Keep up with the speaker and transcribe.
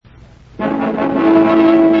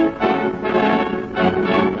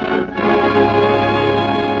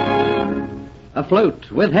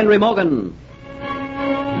Afloat with Henry Morgan.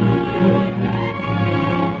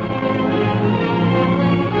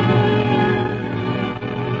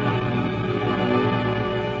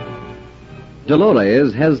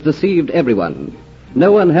 Dolores has deceived everyone.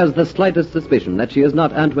 No one has the slightest suspicion that she is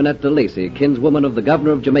not Antoinette de Lacy, kinswoman of the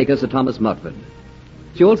governor of Jamaica, Sir Thomas Montford.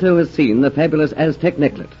 She also has seen the fabulous Aztec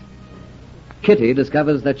necklet. Kitty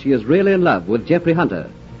discovers that she is really in love with Geoffrey Hunter.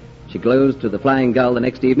 She goes to the Flying Gull the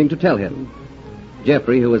next evening to tell him.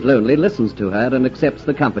 Geoffrey, who is lonely, listens to her and accepts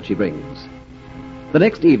the comfort she brings. The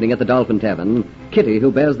next evening at the Dolphin Tavern, Kitty,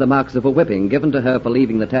 who bears the marks of a whipping given to her for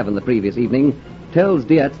leaving the tavern the previous evening, tells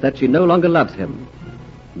Dietz that she no longer loves him.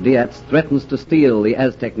 Dietz threatens to steal the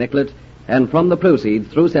Aztec necklet and from the proceeds,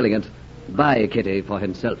 through selling it, buy Kitty for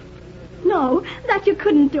himself. No, that you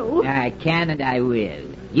couldn't do. I can and I will.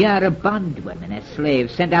 You're a bondwoman, a slave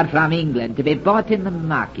sent out from England to be bought in the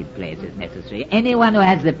marketplace as necessary. Anyone who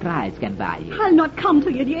has the prize can buy you. I'll not come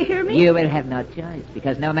to you, do you hear me? You will have no choice,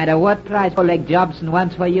 because no matter what price Oleg Jobson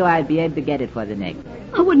wants for you, I'll be able to get it for the next.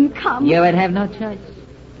 I wouldn't come. You will have no choice.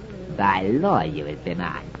 By law, you will be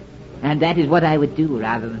mine. And that is what I would do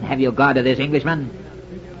rather than have you go to this Englishman.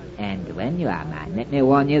 And when you are mine, let me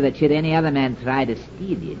warn you that should any other man try to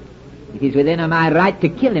steal you, it is within my right to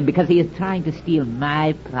kill him because he is trying to steal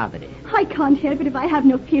my property. I can't help it if I have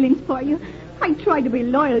no feelings for you. I tried to be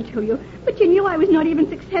loyal to you, but you knew I was not even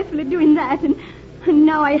successful at doing that, and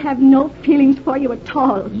now I have no feelings for you at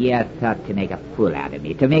all. You thought to make a fool out of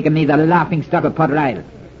me, to make me the laughing stock of Port Royal.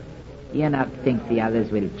 You not think the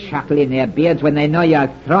others will chuckle in their beards when they know you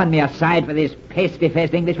have thrown me aside for this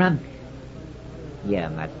pasty-faced Englishman? You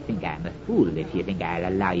must think I'm a fool if you think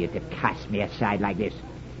I'll allow you to cast me aside like this.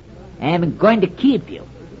 I'm going to keep you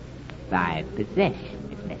by possession,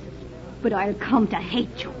 if necessary. But I'll come to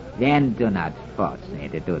hate you. Then do not force me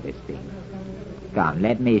to do this thing. Come,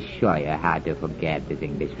 let me show you how to forget this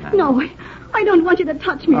Englishman. No, I don't want you to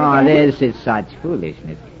touch me Oh, again. this is such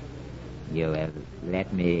foolishness. You will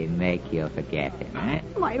let me make you forget him, eh?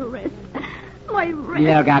 My wrist. My wrist.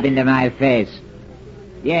 Look up into my face.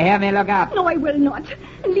 You hear me? Look up. No, I will not.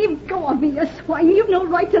 Leave go of me, you swine. You've no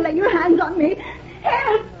right to lay your hands on me.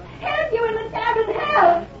 Help! Help, you in the tavern!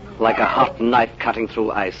 Help! Like a hot knife cutting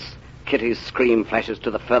through ice, Kitty's scream flashes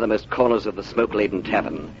to the furthermost corners of the smoke-laden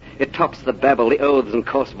tavern. It tops the babble, the oaths and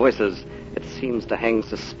coarse voices. It seems to hang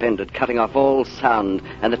suspended, cutting off all sound,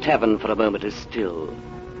 and the tavern for a moment is still,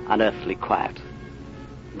 unearthly quiet.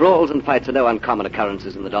 Brawls and fights are no uncommon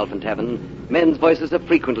occurrences in the Dolphin Tavern. Men's voices have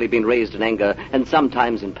frequently been raised in anger, and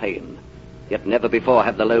sometimes in pain. Yet never before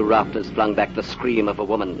have the low rafters flung back the scream of a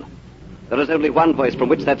woman. There is only one voice from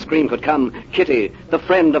which that scream could come, Kitty, the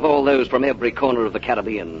friend of all those from every corner of the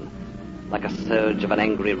Caribbean. Like a surge of an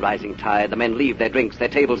angry rising tide, the men leave their drinks, their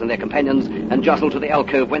tables, and their companions, and jostle to the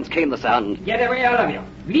alcove whence came the sound. Get away, all of you.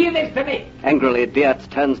 Leave this to me. Angrily, Dietz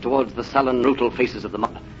turns towards the sullen, brutal faces of the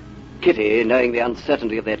mob. Kitty, knowing the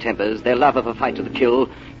uncertainty of their tempers, their love of a fight to the kill,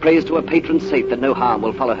 prays to a patron saint that no harm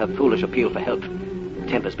will follow her foolish appeal for help.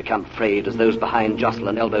 Tempers become frayed as those behind jostle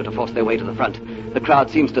and elbow to force their way to the front. The crowd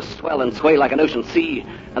seems to swell and sway like an ocean sea,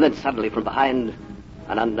 and then suddenly from behind,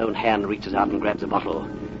 an unknown hand reaches out and grabs a bottle.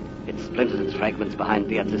 It splinters its fragments behind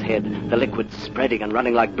Dietz's head, the liquid spreading and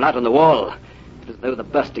running like blood on the wall. It is as though the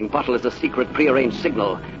bursting bottle is a secret prearranged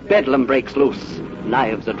signal. Bedlam breaks loose.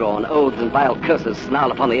 Knives are drawn, oaths and vile curses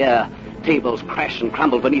snarl upon the air. Tables crash and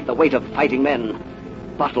crumble beneath the weight of fighting men.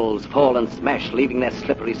 Bottles fall and smash, leaving their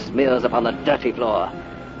slippery smears upon the dirty floor.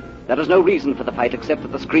 There is no reason for the fight except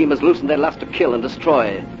that the screamers loosen their lust to kill and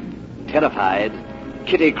destroy. Terrified,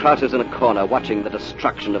 Kitty crouches in a corner watching the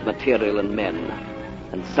destruction of material and men.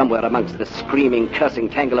 And somewhere amongst this screaming, cursing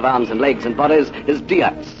tangle of arms and legs and bodies is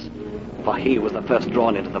Dietz, for he was the first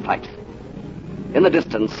drawn into the fight. In the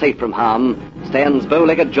distance, safe from harm, stands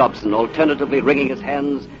bow-legged Jobson, alternatively wringing his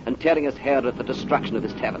hands and tearing his hair at the destruction of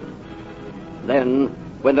his tavern. Then,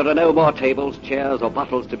 when there are no more tables, chairs, or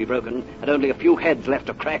bottles to be broken, and only a few heads left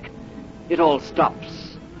to crack, it all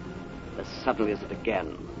stops, as suddenly as it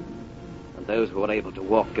began. And those who are able to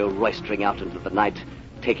walk go roistering out into the night,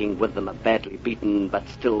 taking with them a badly beaten but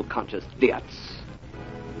still conscious Dietz.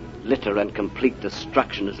 Litter and complete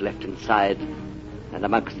destruction is left inside, and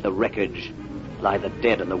amongst the wreckage lie the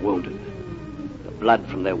dead and the wounded. The blood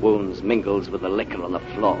from their wounds mingles with the liquor on the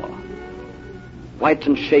floor. White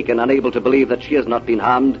and shaken, unable to believe that she has not been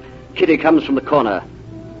harmed, Kitty comes from the corner.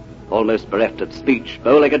 Almost bereft of speech,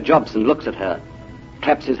 bow-legged Jobson looks at her,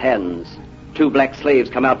 claps his hands. Two black slaves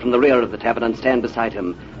come out from the rear of the tavern and stand beside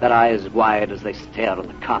him, their eyes wide as they stare at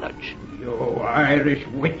the carnage. You Irish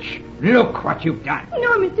witch, look what you've done.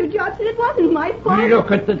 No, Mr. Johnson, it wasn't my fault.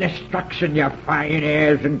 Look at the destruction your fine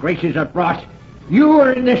airs and graces have brought. You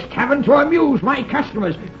are in this tavern to amuse my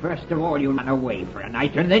customers. First of all, you run away for a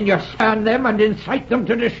night, and then you spurn them and incite them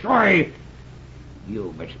to destroy.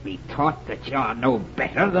 You must be taught that you're no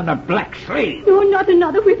better than a black slave. No, not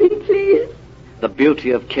another whipping, please. The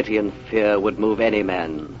beauty of Kitty and fear would move any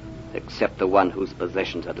man, except the one whose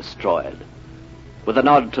possessions are destroyed. With a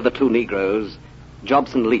nod to the two Negroes,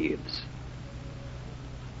 Jobson leaves.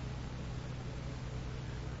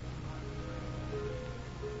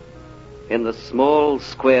 In the small,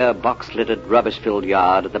 square, box-littered, rubbish-filled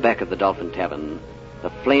yard at the back of the Dolphin Tavern, the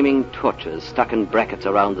flaming torches stuck in brackets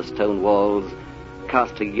around the stone walls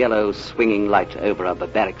cast a yellow, swinging light over a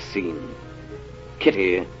barbaric scene.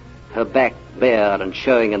 Kitty, her back bare and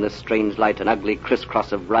showing in this strange light an ugly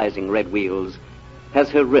crisscross of rising red wheels, has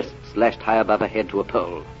her wrists lashed high above her head to a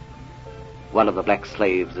pole. One of the black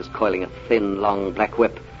slaves is coiling a thin, long black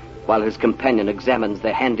whip, while his companion examines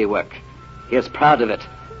their handiwork. He is proud of it.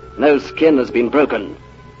 No skin has been broken.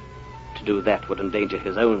 To do that would endanger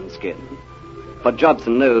his own skin. For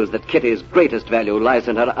Jobson knows that Kitty's greatest value lies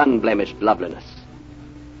in her unblemished loveliness.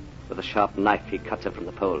 With a sharp knife he cuts her from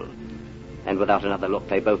the pole, and without another look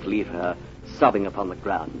they both leave her, sobbing upon the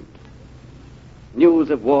ground. News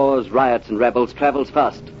of wars, riots, and rebels travels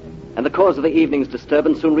fast, and the cause of the evening's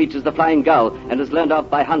disturbance soon reaches the Flying Gull and is learned of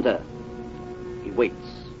by Hunter. He waits,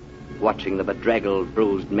 watching the bedraggled,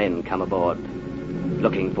 bruised men come aboard,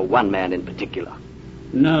 looking for one man in particular.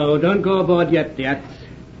 No, don't go aboard yet, Diaz.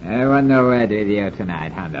 I want no word with you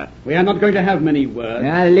tonight, Hunter. We are not going to have many words.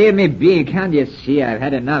 Leave me be. Can't you see I've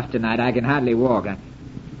had enough tonight? I can hardly walk.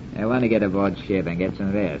 I want to get aboard ship and get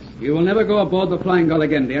some rest. You will never go aboard the Flying Gull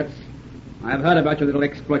again, Diaz. I have heard about your little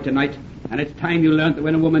exploit tonight, and it's time you learnt that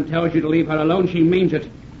when a woman tells you to leave her alone, she means it.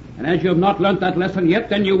 And as you have not learnt that lesson yet,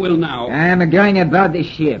 then you will now. I'm going aboard the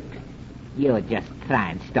ship. You just try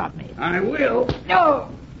and stop me. I will. No!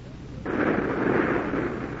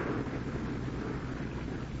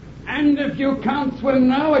 And if you can't swim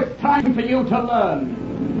now, it's time for you to learn.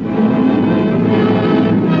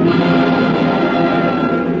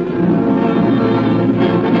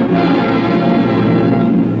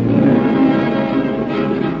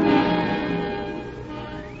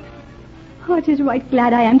 Oh, it is right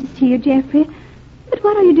glad I am to see you, Geoffrey. But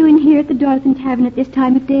what are you doing here at the Dolphin Tavern at this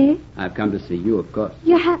time of day? I've come to see you, of course.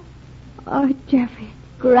 You have... Oh, Geoffrey,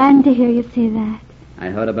 grand to hear you say that. I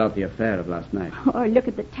heard about the affair of last night. Oh, look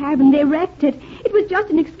at the tavern. They wrecked it. It was just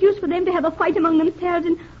an excuse for them to have a fight among themselves,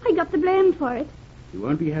 and I got the blame for it. You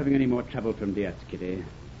won't be having any more trouble from Diaz, Kitty.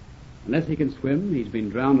 Unless he can swim, he's been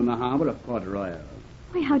drowned in the harbor of Port Royal.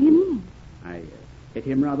 Why, how do you mean? I hit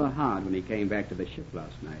him rather hard when he came back to the ship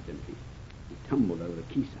last night, and he tumbled over the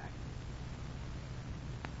quayside.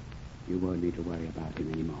 You won't need to worry about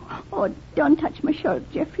him anymore. Oh, don't touch my shoulder,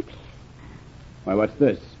 Geoffrey, please. Why, what's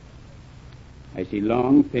this? I see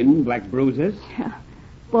long, thin, black bruises.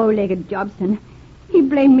 Bow-legged Jobson. He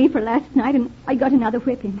blamed me for last night, and I got another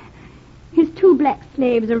whipping. His two black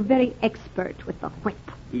slaves are very expert with the whip.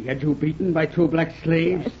 He had you beaten by two black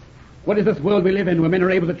slaves? Yes. What is this world we live in where men are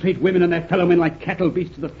able to treat women and their fellow men like cattle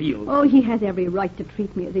beasts of the field? Oh, he has every right to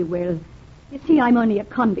treat me as he will. You see, I'm only a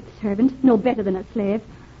convict servant, no better than a slave.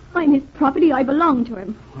 I'm his property. I belong to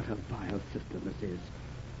him. What a vile system this is.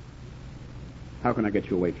 How can I get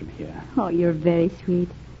you away from here? Oh, you're very sweet.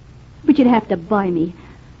 But you'd have to buy me.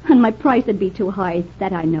 And my price would be too high,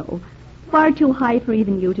 that I know. Far too high for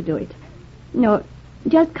even you to do it. No,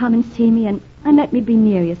 just come and see me and let me be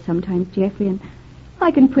near you sometimes, Geoffrey, and I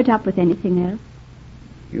can put up with anything else.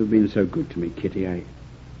 You've been so good to me, Kitty. I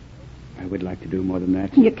would like to do more than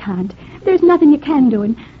that. You can't. There's nothing you can do,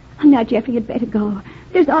 and now, Geoffrey, you'd better go.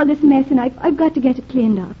 There's all this mess, and I've got to get it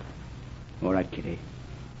cleaned up. All right, Kitty.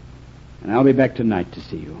 And I'll be back tonight to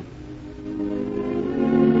see you.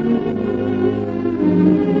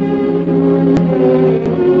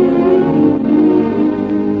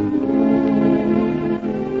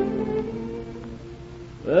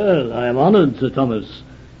 Well, I am honored, Sir Thomas,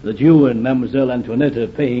 that you and Mademoiselle Antoinette are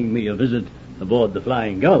paying me a visit aboard the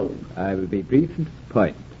Flying Gull. I will be brief and to the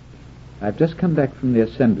point. I've just come back from the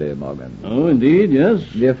assembly, Morgan. Oh, indeed, yes.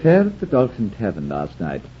 The affair at the Dolphin Tavern last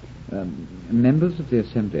night. Members of the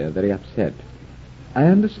assembly are very upset. I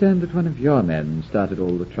understand that one of your men started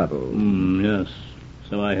all the trouble. Yes,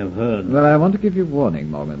 so I have heard. Well, I want to give you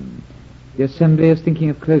warning, Morgan. The assembly is thinking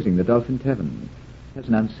of closing the Dolphin Tavern. It has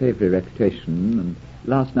an unsavory reputation, and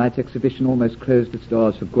last night's exhibition almost closed its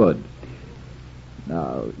doors for good.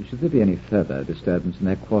 Now, should there be any further disturbance in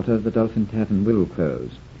their quarter, the Dolphin Tavern will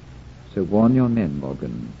close. So warn your men,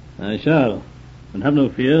 Morgan. I shall. And have no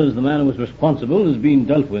fears, the man who was responsible has been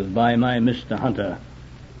dealt with by my Mr. Hunter.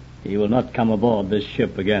 he will not come aboard this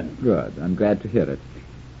ship again. Good. I'm glad to hear it.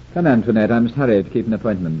 Come, Antoinette. I must hurry to keep an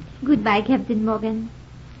appointment. Goodbye, Captain Morgan.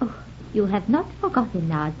 Oh, you have not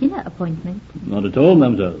forgotten our dinner appointment. Not at all,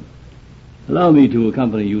 mademoiselle. Allow me to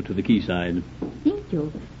accompany you to the quayside. Thank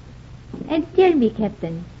you. And tell me,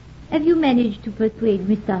 Captain, have you managed to persuade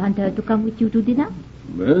Mr. Hunter to come with you to dinner?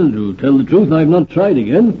 Well, to tell the truth, I've not tried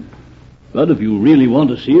again. But if you really want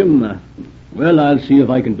to see him, well, I'll see if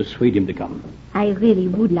I can persuade him to come. I really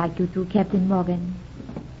would like you to, Captain Morgan.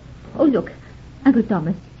 Oh, look, Uncle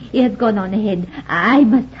Thomas. He has gone on ahead. I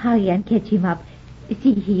must hurry and catch him up.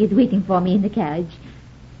 See, he is waiting for me in the carriage.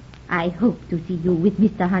 I hope to see you with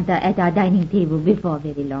Mr. Hunter at our dining table before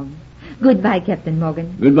very long. Goodbye, Captain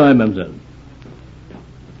Morgan. Goodbye, mademoiselle.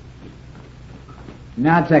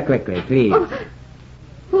 Not so quickly, please. Oh,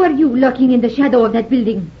 who are you lurking in the shadow of that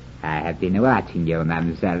building? I have been watching you,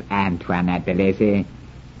 Mademoiselle Antoinette de Lacy.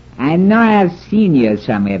 I know I've seen you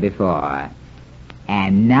somewhere before.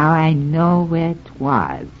 And now I know where it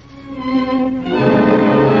was.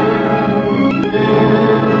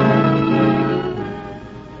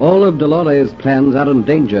 All of Dolores' plans are in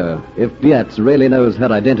danger if Beatrice really knows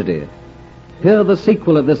her identity. Hear the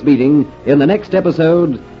sequel of this meeting in the next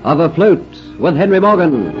episode of Afloat with Henry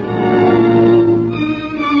Morgan.